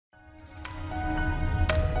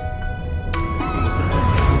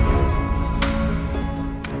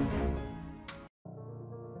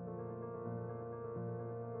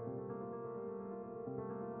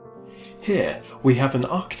Here, we have an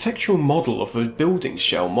architectural model of a building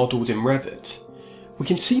shell modelled in Revit. We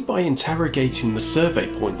can see by interrogating the survey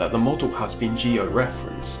point that the model has been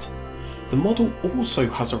geo-referenced. The model also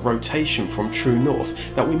has a rotation from true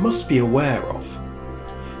north that we must be aware of.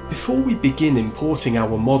 Before we begin importing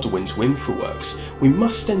our model into InfraWorks, we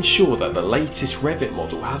must ensure that the latest Revit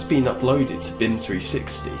model has been uploaded to BIM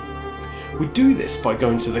 360. We do this by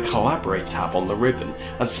going to the Collaborate tab on the ribbon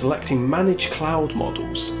and selecting Manage Cloud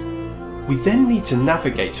Models. We then need to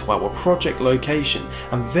navigate to our project location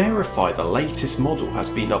and verify the latest model has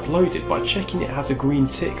been uploaded by checking it has a green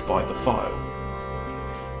tick by the file.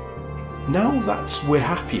 Now that we're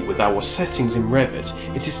happy with our settings in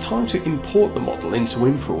Revit, it is time to import the model into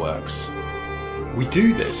InfraWorks. We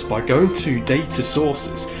do this by going to Data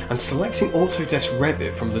Sources and selecting Autodesk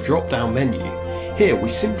Revit from the drop-down menu. Here we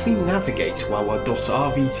simply navigate to our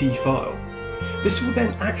 .rvt file. This will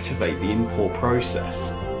then activate the import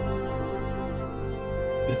process.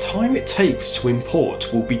 The time it takes to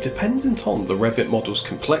import will be dependent on the Revit model's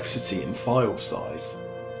complexity and file size.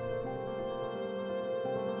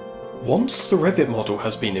 Once the Revit model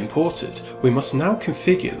has been imported, we must now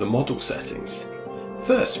configure the model settings.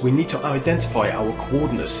 First, we need to identify our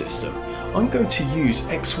coordinate system. I'm going to use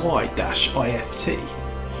XY-IFT.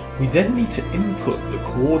 We then need to input the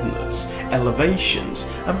coordinates, elevations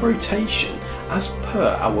and rotation as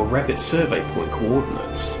per our Revit survey point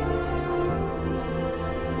coordinates.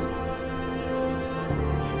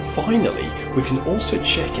 Finally, we can also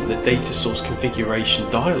check in the Data Source Configuration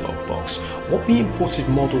dialog box what the imported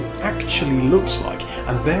model actually looks like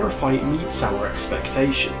and verify it meets our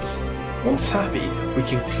expectations. Once happy, we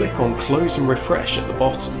can click on Close and Refresh at the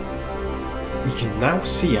bottom. We can now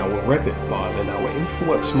see our Revit file and our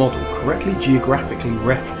InfraWorks model correctly geographically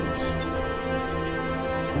referenced.